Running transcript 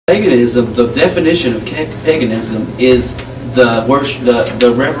Paganism, the definition of paganism is the worship,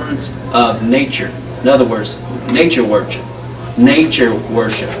 the reverence of nature. In other words, nature worship. Nature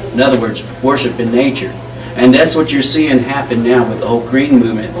worship. In other words, worship in nature. And that's what you're seeing happen now with the whole green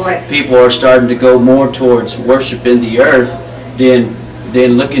movement. Boy. People are starting to go more towards worshiping the earth than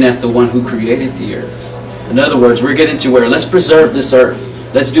looking at the one who created the earth. In other words, we're getting to where let's preserve this earth.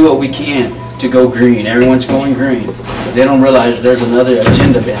 Let's do what we can to go green. Everyone's going green. But they don't realize there's another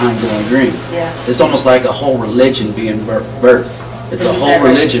agenda behind going green. Yeah. It's almost like a whole religion being birthed. It's a whole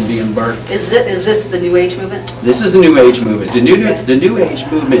religion being birthed. Is this the New Age movement? This is the New Age movement. The New Age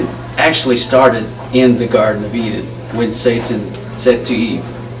movement actually started in the Garden of Eden when Satan said to Eve,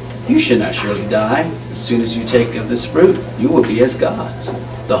 "You should not surely die. As soon as you take of this fruit, you will be as gods."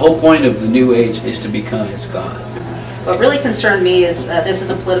 The whole point of the New Age is to become as God. What really concerned me is this is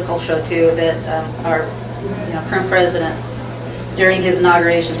a political show too. That our current president, during his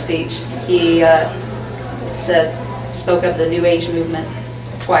inauguration speech, he spoke of the New Age movement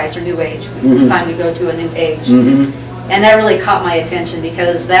twice, or New Age. Mm-hmm. It's time we go to a New Age. Mm-hmm. And that really caught my attention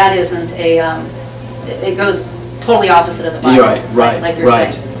because that isn't a, it goes totally opposite of the Bible. Right, like you're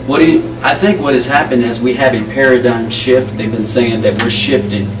saying. I think what has happened is we have a paradigm shift. They've been saying that we're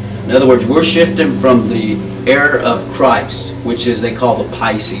shifting. In other words, we're shifting from the era of Christ, which is they call the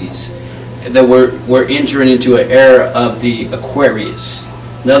Pisces, that we're entering into an era of the Aquarius.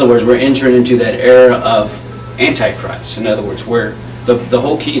 In other words, we're entering into that era of Antichrist. In other words, where the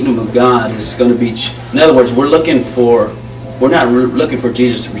whole kingdom of God is going to be. In other words, we're not looking for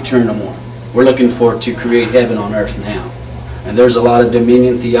Jesus to return no more. We're looking to create heaven on earth now. And there's a lot of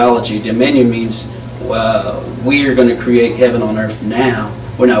dominion theology. Dominion means we are going to create heaven on earth now.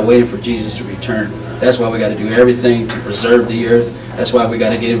 We're not waiting for Jesus to return. That's why we got to do everything to preserve the earth. That's why we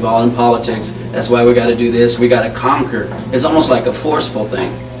got to get involved in politics. That's why we got to do this. We got to conquer. It's almost like a forceful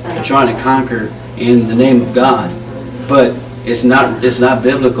thing. We're trying to conquer in the name of God, but it's not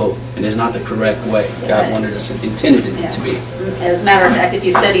biblical, and it's not the correct way God wanted us, intended it to be. As a matter of fact, if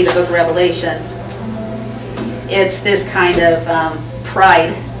you study the book of Revelation, it's this kind of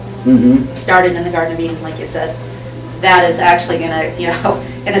pride started in the Garden of Eden, like you said, that is actually going to,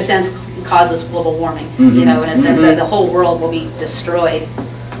 in a sense, cause us global warming. In a sense that the whole world will be destroyed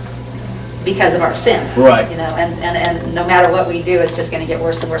because of our sin. Right. And no matter what we do, it's just going to get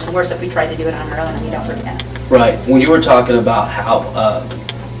worse and worse and worse if we try to do it on our own and we don't repent. Right. When you were talking about how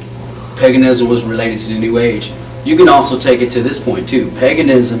paganism was related to the New Age, you can also take it to this point too.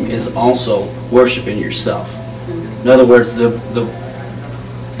 Paganism is also worshiping yourself. In other words, the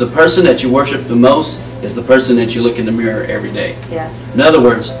person that you worship the most is the person that you look in the mirror every day. Yeah. In other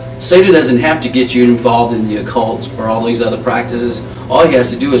words, Satan doesn't have to get you involved in the occult or all these other practices. All he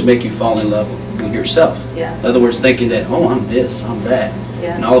has to do is make you fall in love with yourself. Yeah. In other words, thinking that, oh, I'm this, I'm that.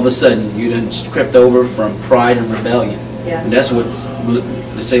 Yeah. And all of a sudden, you done crept over from pride and rebellion. Yeah. And that's what,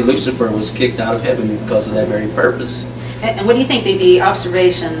 they say Lucifer was kicked out of heaven because of that very purpose. And what do you think the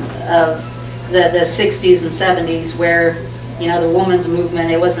observation of the 60s and 70s where, the woman's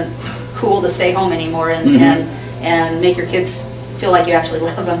movement, it wasn't cool to stay home anymore and make your kids feel like you actually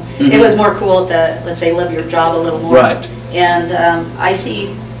love them. It was more cool to, let's say, love your job a little more. Right. And I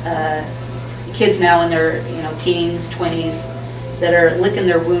see kids now in their teens, 20s, that are licking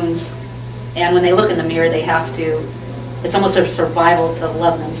their wounds, and when they look in the mirror, they have to. It's almost a survival to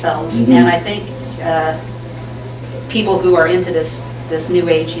love themselves. And I think people who are into this New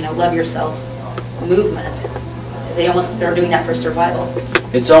Age, love yourself movement, they almost are doing that for survival.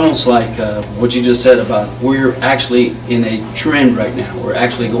 It's almost like what you just said about we're actually in a trend right now. We're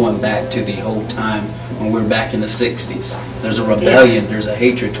actually going back to the whole time when we were back in the 60s. There's a rebellion, there's a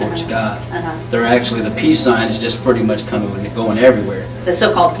hatred towards God. They're actually, the peace sign is just pretty much going everywhere. The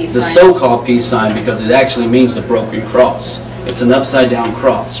so-called peace sign. The so-called peace sign, because it actually means the broken cross. It's an upside down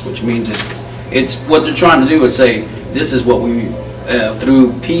cross, which means it's what they're trying to do is say, this is what we,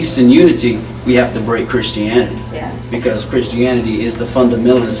 through peace and unity, we have to break Christianity. Yeah. Because Christianity is the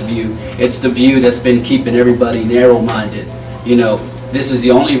fundamentalist view. It's the view that's been keeping everybody narrow-minded. This is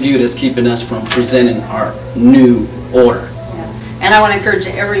the only view that's keeping us from presenting our new order. Yeah. And I want to encourage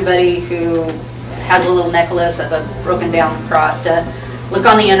everybody who has a little necklace of a broken down cross to look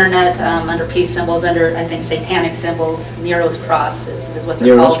on the internet under peace symbols, under, I think, satanic symbols. Nero's cross is what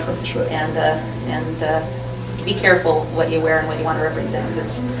they're called. Cross, right. And be careful what you wear and what you want to represent,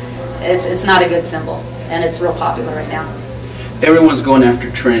 because it's not a good symbol, and it's real popular right now. Everyone's going after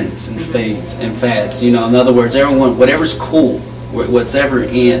trends and fades and fads. In other words, everyone, whatever's cool, what's ever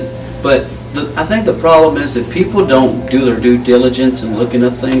in. But I think the problem is that people don't do their due diligence in looking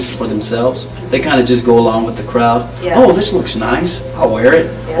up things for themselves. They kind of just go along with the crowd. Yeah. Oh, this looks nice. I'll wear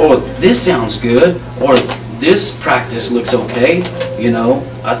it. Yeah. Or this sounds good. Or this practice looks okay. You know,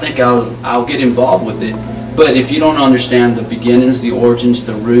 I think I'll get involved with it. But if you don't understand the beginnings, the origins,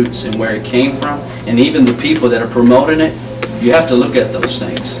 the roots, and where it came from, and even the people that are promoting it, you have to look at those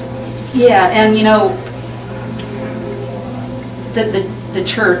things. Yeah, and you know, the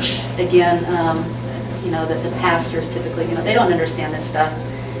church, again, you know, the pastors typically, you know, they don't understand this stuff.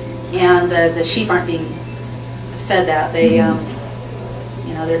 And the sheep aren't being fed that. They,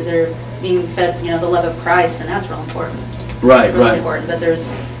 you know, they're being fed, you know, the love of Christ, and that's real important. Right, really right. important. But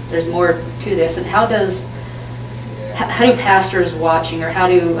there's more to this. And how do pastors watching, or how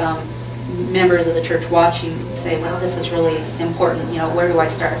do members of the church watching say, well, this is really important, you know, where do I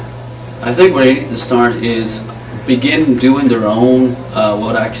start? I think where they need to start is begin doing their own,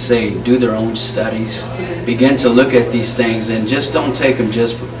 what I say, do their own studies. Begin to look at these things and just don't take them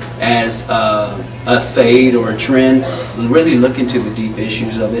just as a fad or a trend. Really look into the deep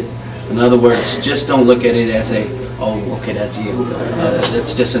issues of it. In other words, just don't look at it as a, oh, okay, that's yoga.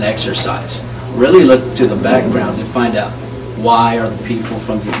 That's just an exercise. Really look to the backgrounds and find out why are the people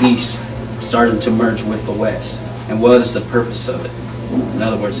from the East starting to merge with the West, and what is the purpose of it. In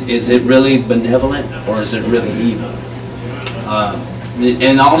other words, is it really benevolent or is it really evil?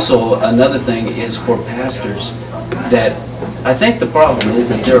 And also another thing is for pastors that I think the problem is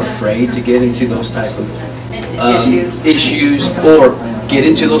that they're afraid to get into those type of issues or get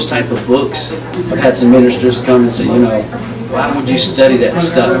into those type of books. I've had some ministers come and say, you know, why would you study that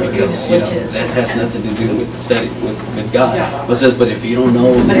stuff? Because, you know, that has nothing to do with study with God. But it says, but if you don't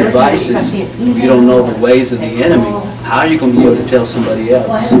know the devices, if you don't know the ways of the enemy, how are you going to be able to tell somebody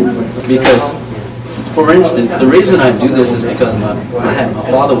else? Because, for instance, the reason I do this is because my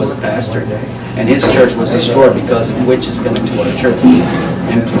father was a pastor, and his church was destroyed because of witches coming to our church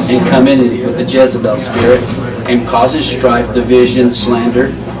and coming in with the Jezebel spirit and causing strife, division,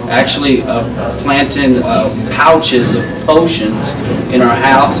 slander, actually planting pouches of potions in our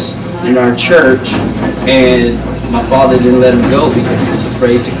house, in our church, and my father didn't let him go because he was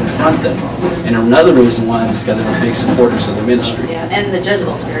afraid to confront them. And another reason why is because they were big supporters of the ministry. Yeah, and the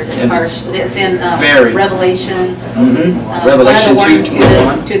Jezebel spirit is harsh. It's in Revelation. Revelation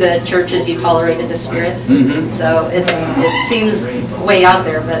 2:21. To the churches you tolerated the spirit. Mm-hmm. So it seems way out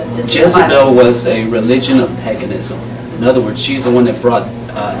there, but it's Jezebel was a religion of paganism. In other words, she's the one that brought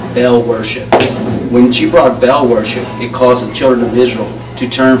Baal worship. When she brought Baal worship, it caused the children of Israel to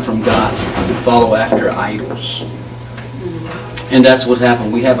turn from God and follow after idols. And that's what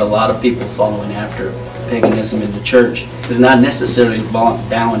happened. We have a lot of people following after paganism in the church. It's not necessarily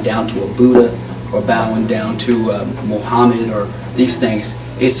bowing down to a Buddha or bowing down to Muhammad or these things.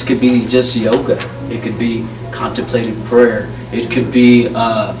 It could be just yoga. It could be contemplative prayer. It could be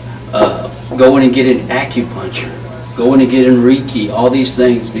going and getting acupuncture, going and getting Reiki, all these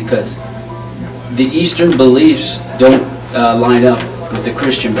things, because the Eastern beliefs don't line up with the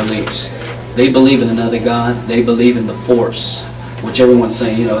Christian beliefs. They believe in another God. They believe in the force, which everyone's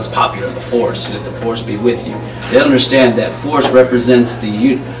saying, you know, is popular, the force, let the force be with you. They understand that force represents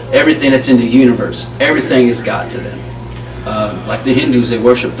everything that's in the universe. Everything is God to them. Like the Hindus, they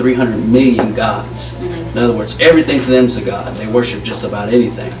worship 300 million gods. In other words, everything to them is a god. They worship just about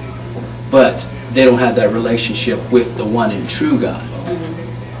anything. But they don't have that relationship with the one and true God.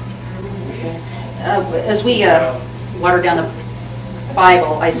 As we water down the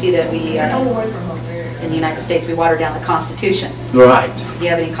Bible, I see that we, in the United States, we water down the Constitution. Right. Do you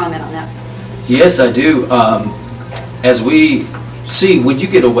have any comment on that? Yes, I do. As we see, when you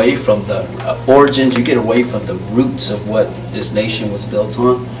get away from the origins, you get away from the roots of what this nation was built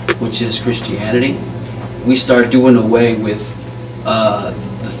on, which is Christianity, we start doing away with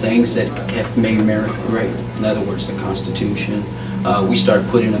the things that have made America great. In other words, the Constitution. We start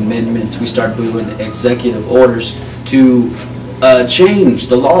putting amendments. We start doing executive orders to change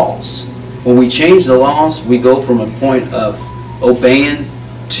the laws. When we change the laws, we go from a point of obeying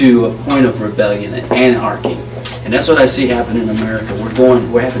to a point of rebellion and anarchy. And that's what I see happening in America.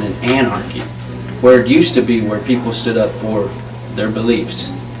 We're having an anarchy, where it used to be where people stood up for their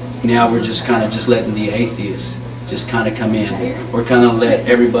beliefs. Now we're just kind of just letting the atheists just kind of come in. We're kind of let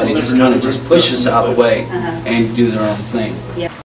everybody just kind of just push us out of the way and do their own thing. Yeah.